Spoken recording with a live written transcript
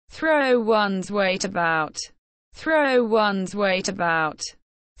throw one's weight about, throw one's weight about,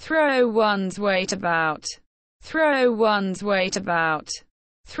 throw one's weight about, throw one's weight about,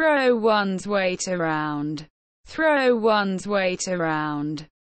 throw one's weight around, throw one's weight around,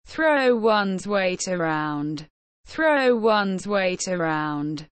 throw one's weight around, throw one's weight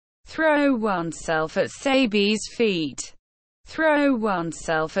around, throw oneself at Sabi's feet, throw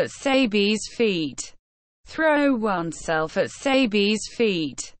oneself at Sabi's feet, throw oneself at Sabi's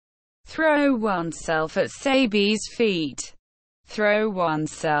feet, throw oneself at Sabi's feet, throw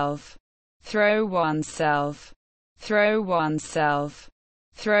oneself, throw oneself, throw oneself,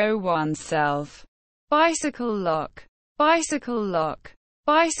 throw oneself, bicycle lock, bicycle lock,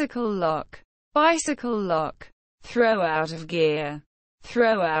 bicycle lock, bicycle lock, throw out of gear,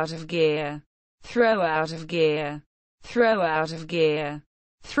 throw out of gear, throw out of gear, throw out of gear,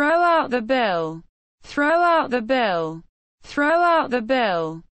 throw out the bill, throw out the bill, throw out the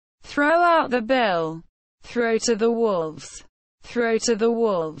bill, throw out the bill, throw to the wolves, throw to the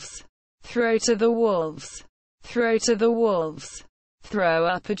wolves, throw to the wolves, throw to the wolves, throw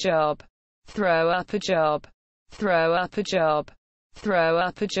up a job, throw up a job, throw up a job, throw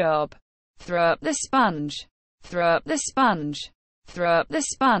up a job, throw up the sponge, throw up the sponge, throw up the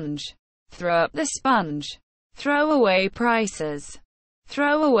sponge, throw up the sponge, throw away prices,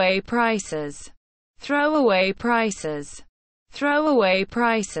 throw away prices, throw away prices, throw away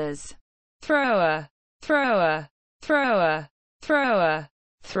prices, thrower, thrower, thrower, thrower,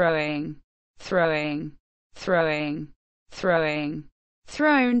 throwing, throwing, throwing, throwing,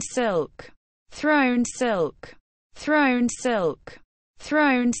 thrown silk, thrown silk, thrown silk,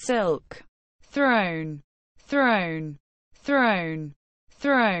 thrown silk, thrown, thrown, thrown,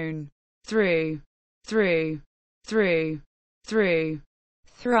 thrown, through, through, through, through,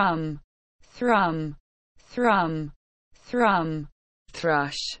 thrum, thrum, thrum, thrum,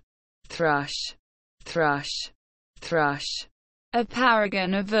 thrush, thrush, thrush, thrush, a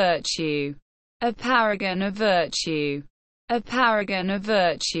paragon of virtue, a paragon of virtue, a paragon of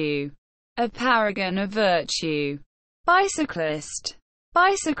virtue, a paragon of virtue, bicyclist,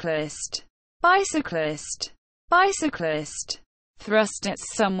 bicyclist, bicyclist, bicyclist, thrust at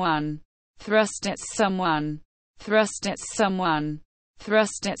someone, thrust at someone, thrust at someone,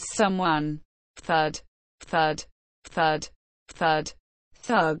 thrust at someone, thud, thud, thud, thud,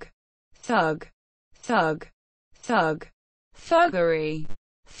 thug, thug, thug, thug, thuggery,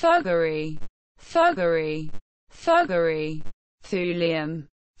 thuggery, thuggery, thuggery, thulium,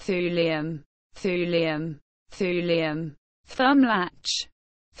 thulium, thulium, thulium, thumb latch,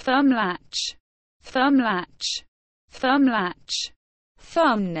 thumb latch, thumb latch, thumb latch,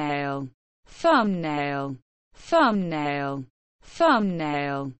 thumbnail, thumbnail, thumbnail,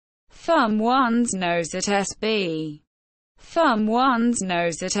 thumbnail, thumb one's nose at SB, thumb one's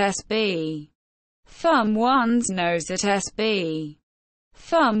nose at SB, thumb one's nose at SB,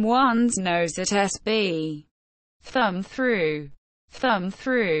 thumb one's nose at SB, thumb through, thumb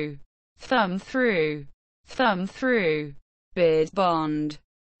through, thumb through, thumb through, bid bond,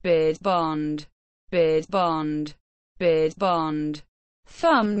 bid bond, bid bond, bid bond,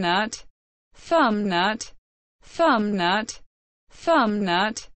 thumb nut, thumb nut, thumb nut, thumb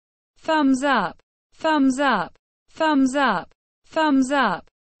nut, thumbs up, thumbs up, thumbs up, thumbs up,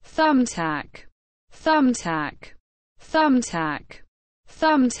 thumbtack, thumbtack, thumbtack,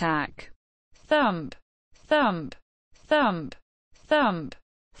 thumbtack, thump, thump, thump, thump,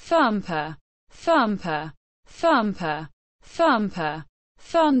 thumper, thumper, thumper, thumper,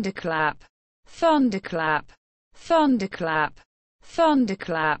 thunderclap, thunderclap, thunderclap,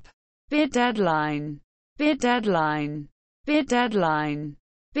 thunderclap, bid deadline, bid deadline, bid deadline,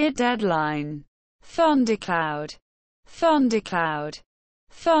 bid deadline, thundercloud, thundercloud,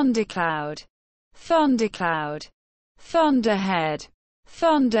 thundercloud, thundercloud, thunderhead,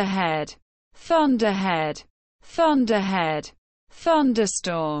 thunderhead, thunderhead, thunderhead,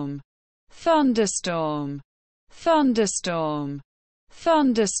 thunderstorm, thunderstorm, thunderstorm,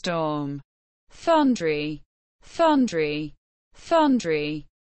 thunderstorm, thundry, thundry, thundry,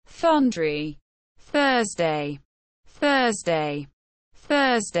 thundry, Thursday, Thursday,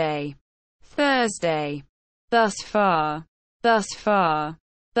 Thursday, Thursday, thus far, thus far,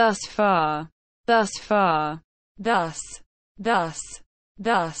 thus far, thus far, thus, thus,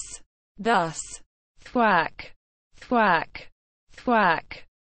 thus, thus, thwack, thwack, thwack,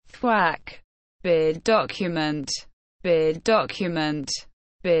 thwack, bid document, bid document,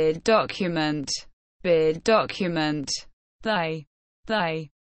 bid document, bid document, they,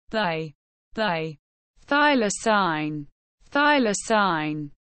 thylacine,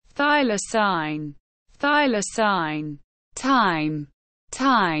 thylacine, thylacine, thylacine, time,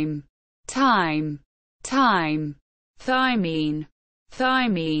 time, time, time, thymine,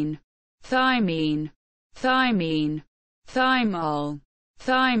 thymine, thymine, thymine, thymol,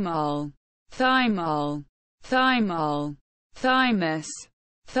 thymol, thymol, thymol, thymus,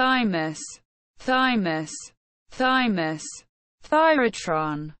 thymus, thymus, thymus,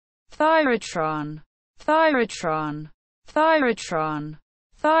 thyrotron, thyrotron, thyrotron, thyrotron,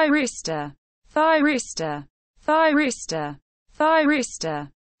 thyristor, thyristor, thyristor, thyristor,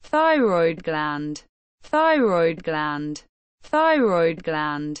 thyroid gland, thyroid gland, thyroid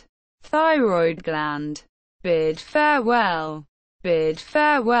gland, thyroid gland, bid farewell, bid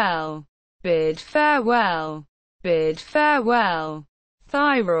farewell, bid farewell, bid farewell,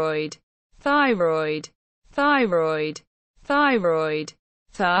 thyroid, thyroid, thyroid, thyroid,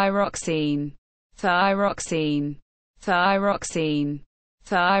 thyroxine, thyroxine, thyroxine,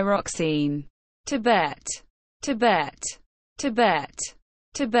 thyroxine, Tibet, Tibet, Tibet,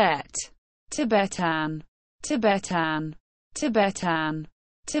 Tibet, Tibetan, Tibetan, Tibetan,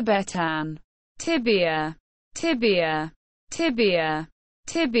 Tibetan, tibia, tibia, tibia,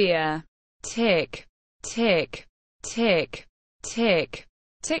 tibia, tick, tick, tick, tick,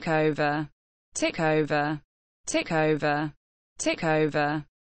 tick over, tick over, tick over, tick over,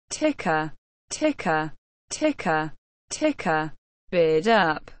 ticker, ticker, ticker, ticker, bid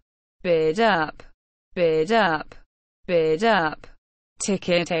up, bid up, bid up, bid up,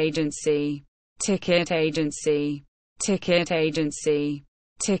 ticket agency, ticket agency, ticket agency,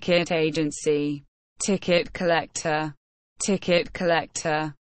 ticket agency, ticket collector, ticket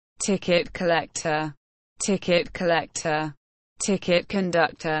collector, ticket collector, ticket collector, ticket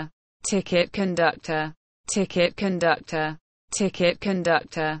conductor, ticket conductor, ticket conductor, ticket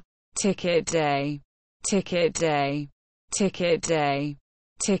conductor, ticket day, ticket day, ticket day,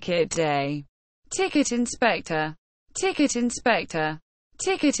 ticket day, ticket inspector, ticket inspector,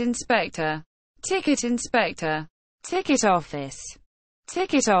 ticket inspector, ticket inspector, ticket office,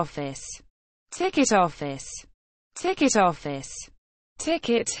 ticket office, ticket office, ticket office,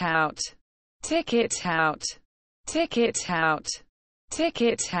 ticket out, ticket out, ticket out,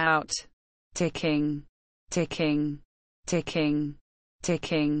 ticket out, ticking, ticking, ticking,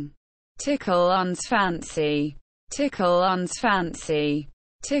 ticking, tickle uns fancy, tickle uns fancy,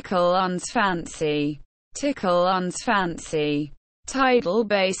 tickle uns fancy, tickle uns fancy, tidal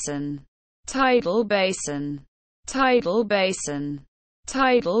basin, tidal basin, tidal basin,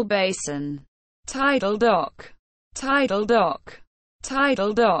 tidal basin, tidal dock, tidal dock,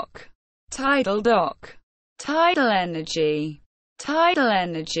 tidal dock, tidal dock, tidal energy, tidal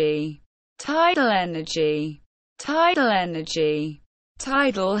energy, tidal energy, tidal energy,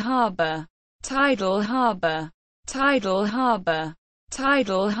 tidal harbor, tidal harbor, tidal harbor,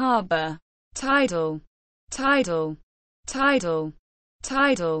 tidal harbor, tidal, tidal, tidal,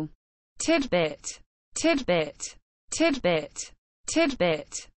 tidal, tidbit, tidbit, tidbit,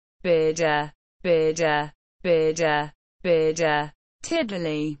 tidbit, bidder, bidder, bidder, bidder,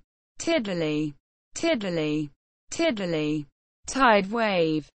 tiddly, tiddly, tiddly, tiddly, tide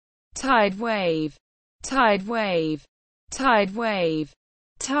wave, tide wave, tide wave, tide wave,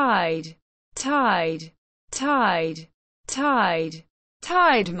 tide, tide, tide, tide,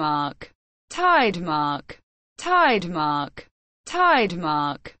 tide mark, tide mark, tide mark, tide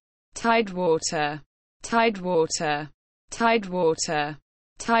mark, tide water, tide water, tide water,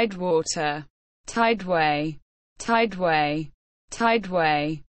 tide water, tideway, tideway,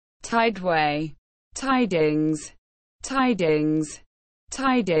 tideway, tideway, tidings, tidings,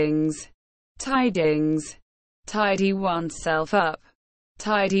 tidings, tidings, tidy oneself up,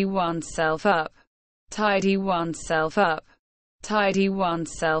 tidy oneself up, tidy oneself up, tidy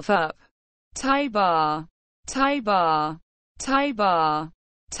oneself up, tie bar, tie bar, tie bar,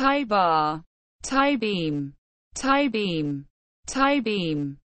 tie bar, tie beam, tie beam, tie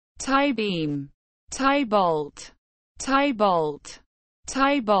beam, tie beam, tie bolt, tie bolt,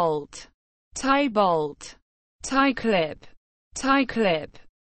 tie bolt, tie bolt, tie clip, tie clip,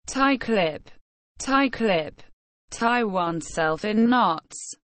 tie clip, tie clip, tie oneself in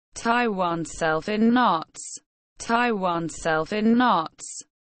knots, tie oneself in knots, tie oneself in knots,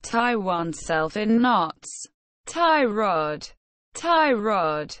 tie oneself in knots, tie rod, tie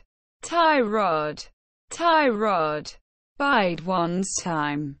rod, tie rod, tie rod, bide one's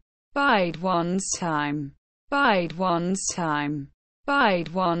time, bide one's time, bide one's time, bide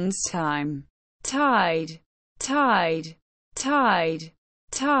one's time, tide, tide, tide,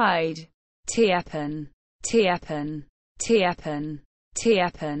 tide, tiepen, tiepen, tiepen,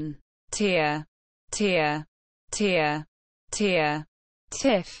 tiepen, tear, tear, tear, tear,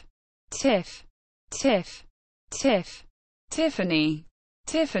 tiff, tiff, tiff, tiff, Tiffany,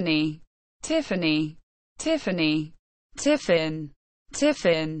 Tiffany, Tiffany, Tiffany, Tiffin,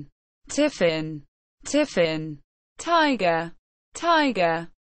 Tiffin, Tiffin, Tiffin, tiger, tiger,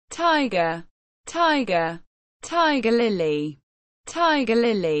 tiger, tiger, tiger lily, tiger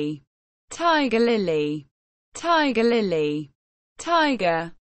lily, tiger lily, tiger lily,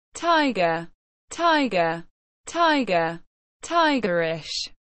 tiger, tiger, tiger, tiger, tigerish,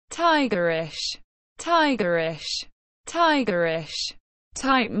 tigerish, tigerish, tigerish.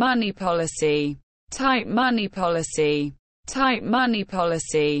 Tight money policy, tight money policy, tight money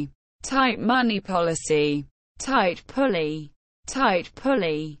policy, tight money policy. Tight pulley, tight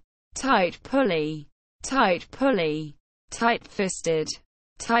pulley, tight pulley, tight pulley. Tight-fisted,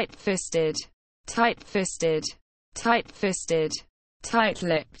 tight-fisted, tight-fisted, tight-fisted.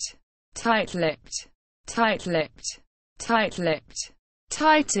 Tight-lipped, tight-lipped, tight-lipped, tight-lipped.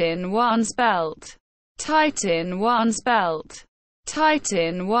 Tighten one's belt, tighten one's belt,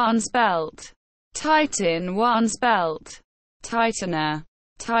 tighten one's belt, tighten one's belt. Tightener,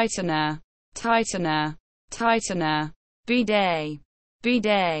 tightener, tightener, tightener. Bidet,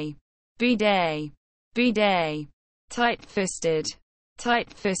 bidet, bidet, bidet. Tight-fisted,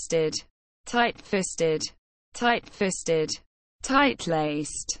 tight-fisted, tight-fisted, tight-fisted.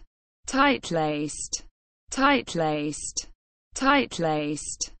 Tight-laced, tight-laced, tight-laced,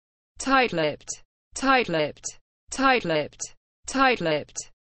 tight-laced. Tight-lipped, tight-lipped, tight-lipped, tight-lipped.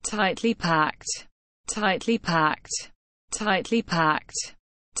 Tightly packed, tightly packed, tightly packed,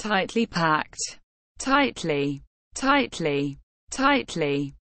 tightly packed. Tightly, tightly,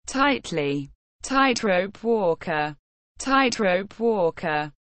 tightly, tightly. Tightrope walker, tightrope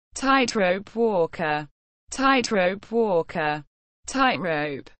walker, tightrope walker, tightrope walker.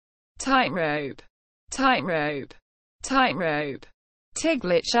 Tightrope, tightrope, tightrope, tightrope.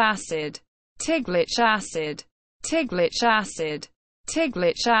 Tiglich acid, tiglich acid, tiglich acid,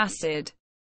 tiglich acid.